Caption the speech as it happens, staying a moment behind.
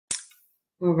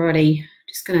Alrighty,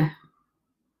 just gonna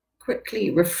quickly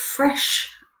refresh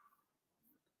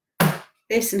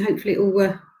this and hopefully it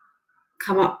will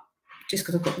come up, just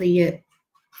because I've got the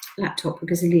laptop a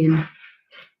gazillion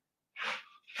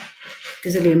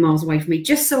miles away from me,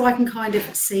 just so I can kind of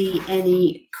see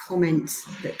any comments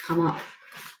that come up.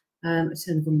 I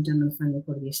turn the volume down on the phone, will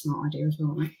probably be a smart idea as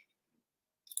well, right?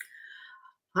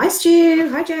 Hi Stu,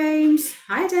 hi James,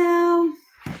 hi Adele.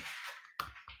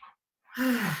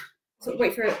 So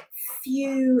wait for a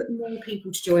few more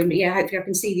people to join, but yeah, hopefully I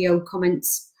can see the old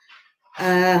comments.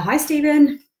 Hi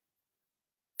Stephen.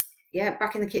 Yeah,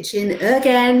 back in the kitchen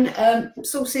again.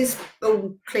 Sauces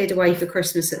all cleared away for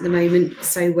Christmas at the moment.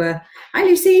 So hi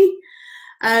Lucy.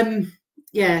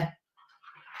 Yeah,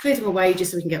 cleared them away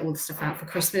just so we can get all the stuff out for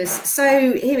Christmas.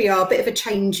 So here we are, a bit of a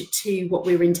change to what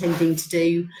we were intending to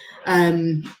do.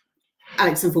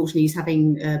 Alex, unfortunately, is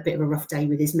having a bit of a rough day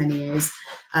with his many ears.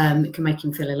 It can make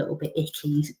him feel a little bit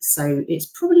icky. So it's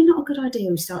probably not a good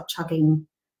idea we start chugging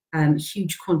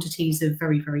huge quantities of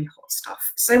very, very hot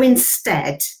stuff. So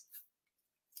instead,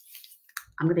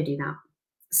 I'm going to do that.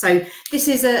 So this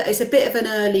is it's a bit of an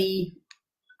early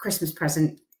Christmas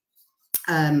present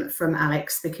from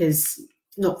Alex, because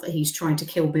not that he's trying to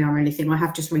kill me or anything. I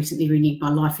have just recently renewed my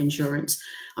life insurance.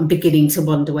 I'm beginning to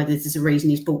wonder whether there's a reason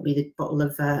he's bought me the bottle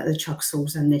of the chug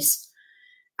sauce and this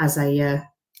as a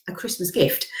Christmas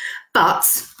gift.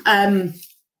 But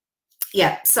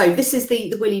yeah, so this is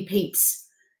the Willy Pete's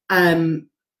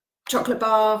chocolate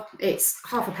bar. It's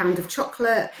half a pound of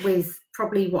chocolate with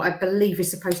probably what I believe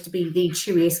is supposed to be the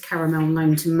chewiest caramel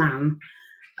known to man.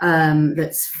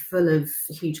 That's full of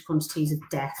huge quantities of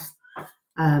death.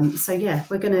 So yeah,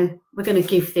 we're gonna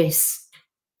give this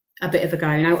a bit of a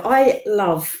go. Now I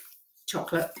love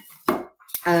chocolate.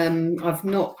 I've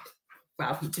not,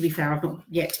 well, to be fair, I've not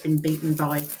yet been beaten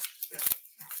by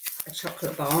a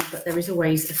chocolate bar, but there is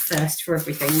always a thirst for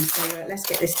everything. So let's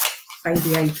get this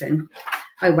baby open.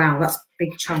 Oh wow, that's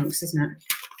big chunks, isn't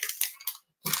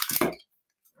it?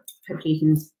 Hopefully you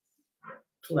can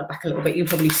pull that back a little bit. You'll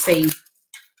probably see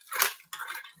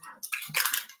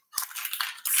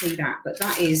that, but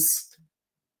that is,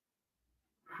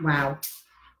 wow,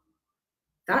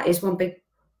 that is one big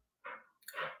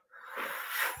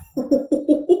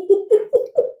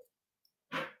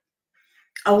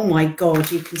oh my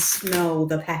god, you can smell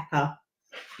the pepper.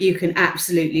 You can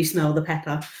absolutely smell the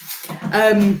pepper.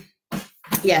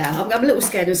 Yeah, I'm a little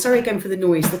scared. I'm sorry again for the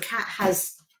noise. The cat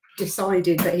has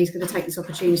decided that he's going to take this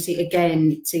opportunity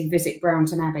again to visit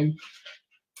Brownton Abbey.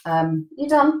 You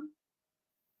done?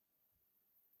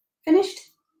 Finished?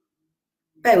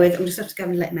 Bear with, I'm just have to go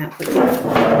and let him out quickly. Go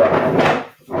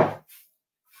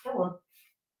on.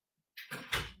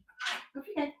 Off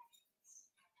you go.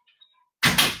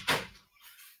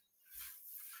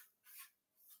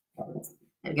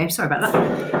 There we go, sorry about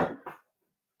that.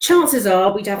 Chances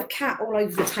are we'd have cat all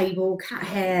over the table, cat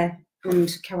hair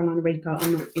and Carolina Reaper,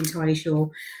 I'm not entirely sure.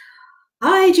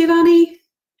 Hi Giovanni.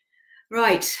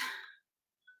 Right.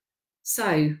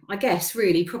 So I guess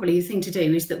really probably the thing to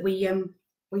do is that we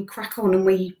crack on and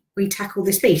we tackle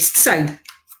this beast. So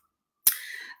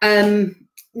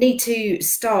need to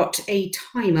start a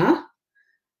timer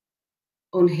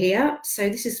on here. So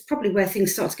this is probably where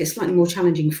things start to get slightly more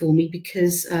challenging for me,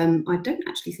 because I don't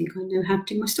actually think I know how to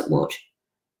do my stopwatch.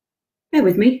 Bear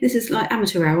with me, this is like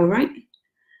amateur hour, right?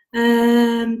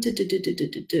 I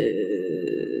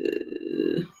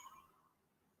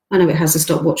know it has a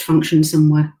stopwatch function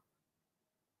somewhere.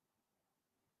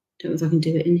 Don't know if I can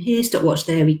do it in here. Stopwatch,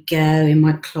 there we go, in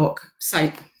my clock.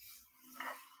 So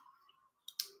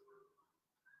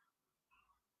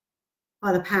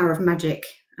by the power of magic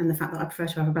and the fact that I prefer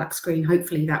to have a black screen,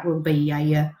 hopefully that will be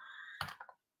a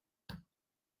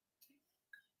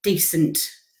decent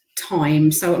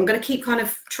time. So I'm going to keep kind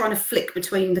of trying to flick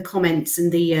between the comments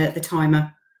and the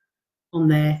timer on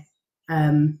there,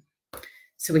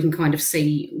 so we can kind of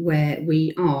see where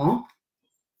we are.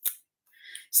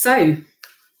 So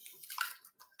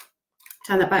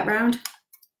turn that back round.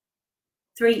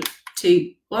 3,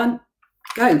 2, 1,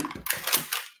 go.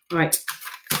 Right.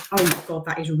 Oh my god,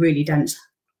 that is really dense.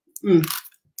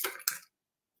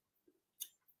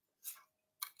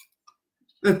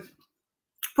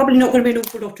 Probably not going to be an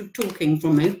awful lot of talking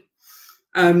from me,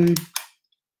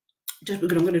 just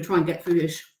because I'm going to try and get through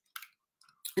this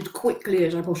as quickly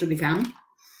as I possibly can.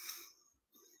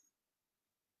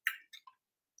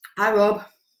 Hi Rob.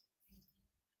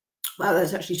 Wow,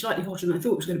 that's actually slightly hotter than I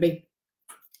thought it was going to be.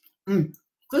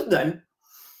 Good though.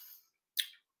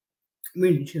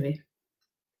 Really chewy.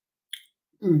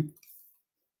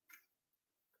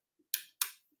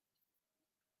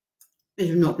 This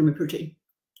is not going to be pretty.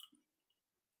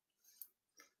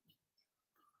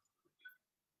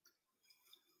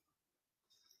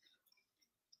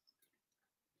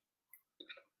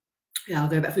 Yeah, I'll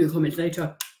go back through the comments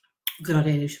later. Good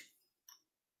ideas.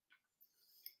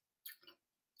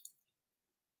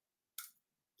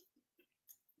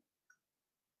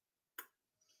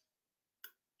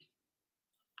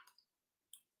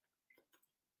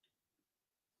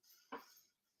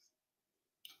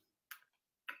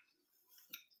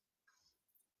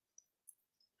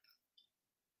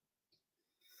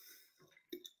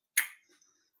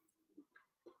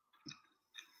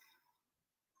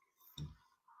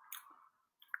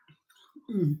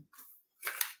 Mm.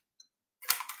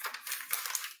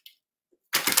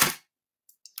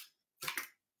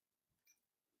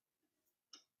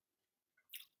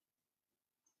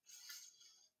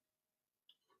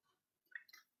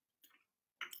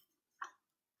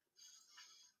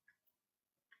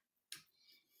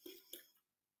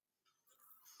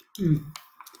 Mm.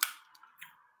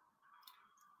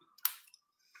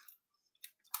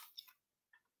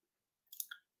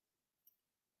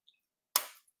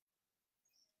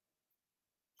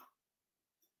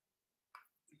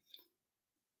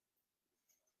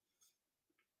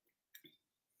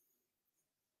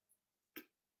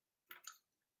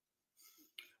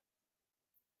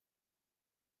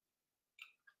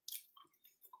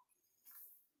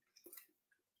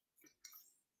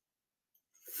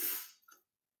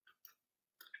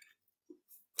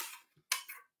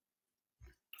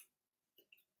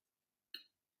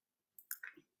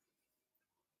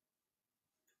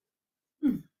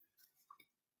 Mm.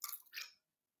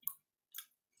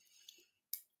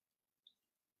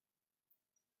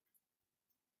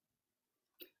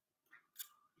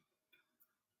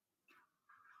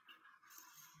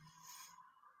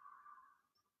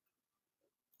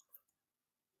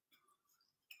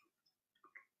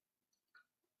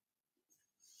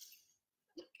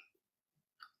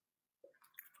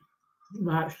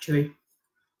 Right, it's chewy.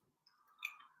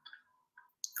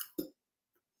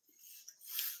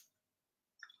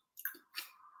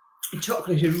 The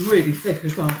chocolate is really thick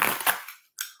as well.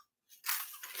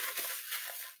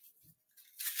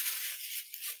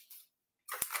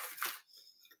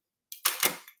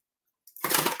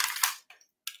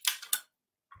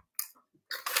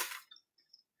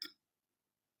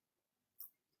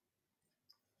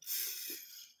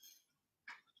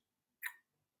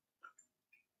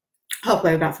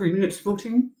 Halfway, about 3 minutes,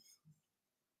 14.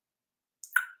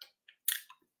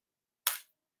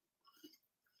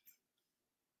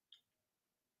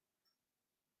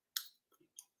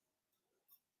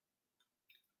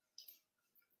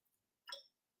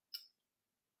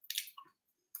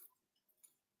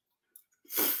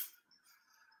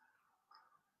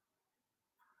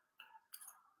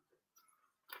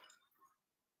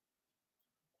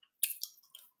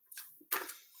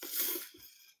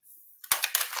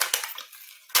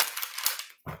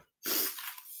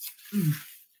 Mm.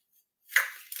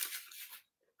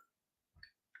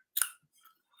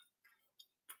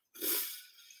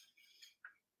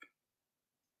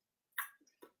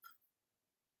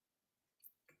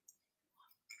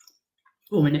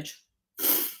 4 minutes.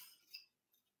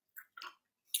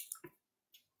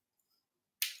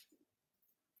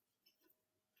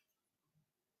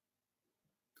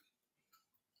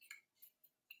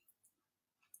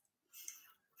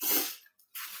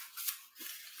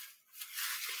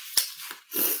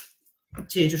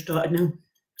 Tea just started now.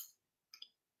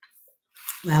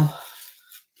 Wow.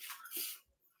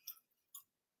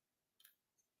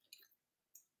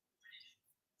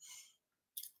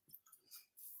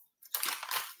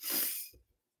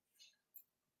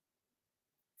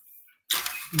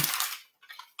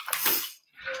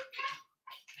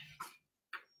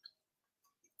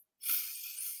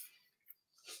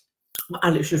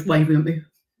 Alex just waving at me.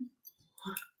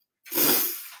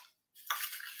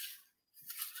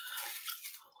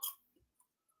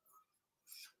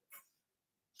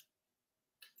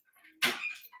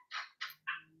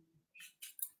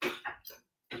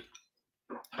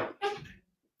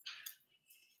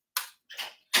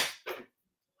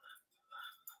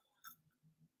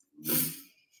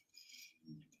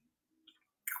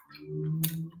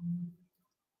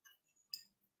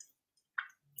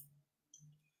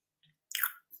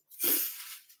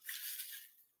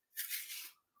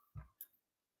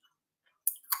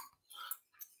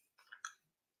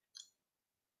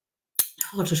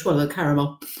 Hard to swallow the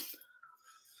caramel.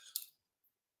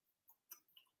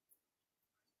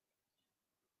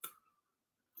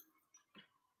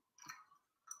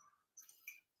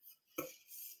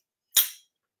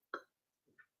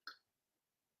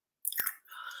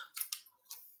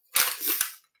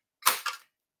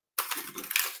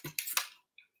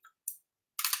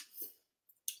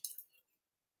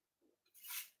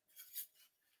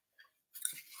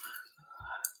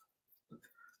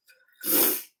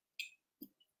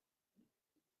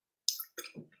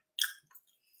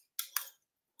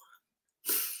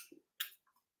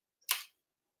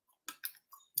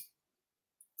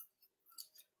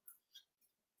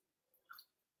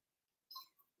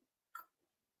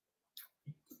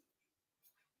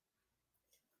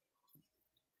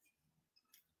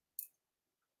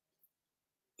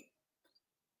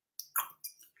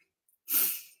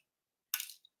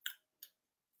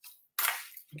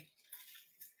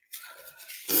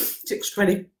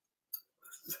 6:20.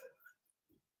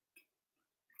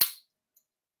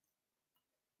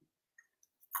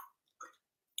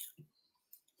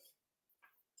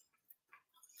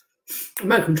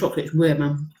 American chocolate's weird,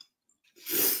 man.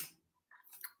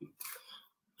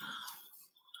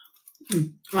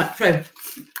 Right, so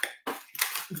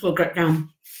let's all get down.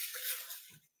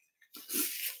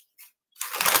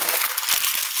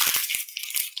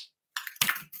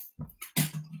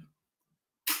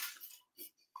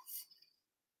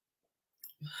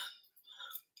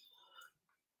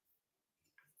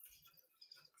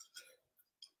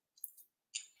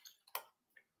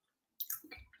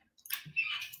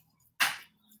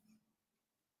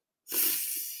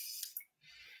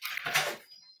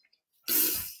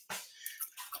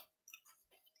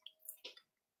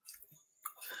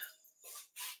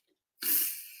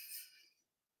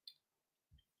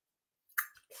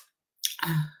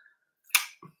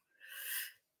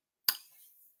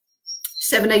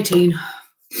 $7.18.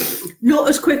 Not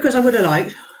as quick as I would have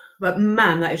liked, but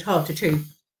man, that is hard to chew.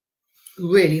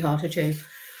 Really hard to chew.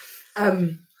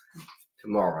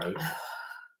 Tomorrow,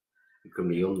 you're going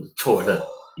to be on the toilet,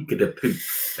 you're going to poop,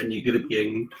 and you're going to be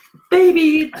going,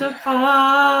 baby, it's a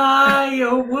firework.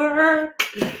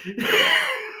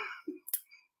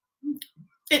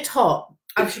 It's hot.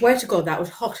 I swear to God, that was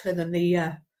hotter than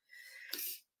the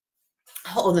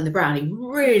brownie.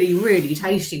 Really, really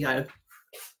tasty though.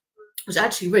 It was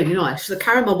actually really nice. The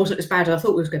caramel wasn't as bad as I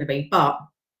thought it was going to be, but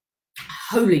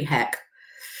holy heck.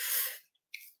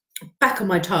 Back of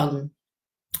my tongue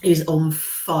is on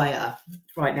fire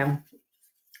right now.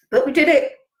 But we did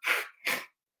it.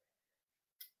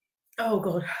 Oh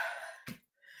God.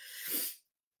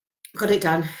 Got it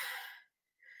done.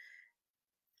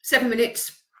 7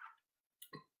 minutes,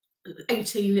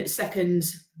 18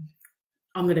 seconds.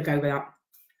 I'm going to go with that.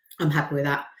 I'm happy with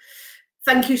that.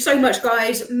 Thank you so much,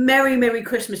 guys. Merry, Merry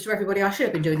Christmas to everybody. I should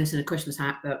have been doing this in a Christmas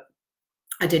hat, but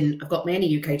I didn't. I've got my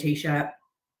Any UK t-shirt.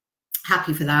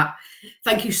 Happy for that.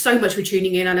 Thank you so much for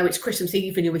tuning in. I know it's Christmas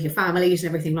Eve and you're with your families and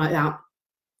everything like that.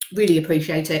 Really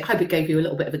appreciate it. Hope it gave you a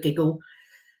little bit of a giggle.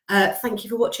 Thank you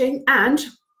for watching and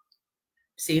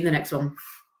see you in the next one.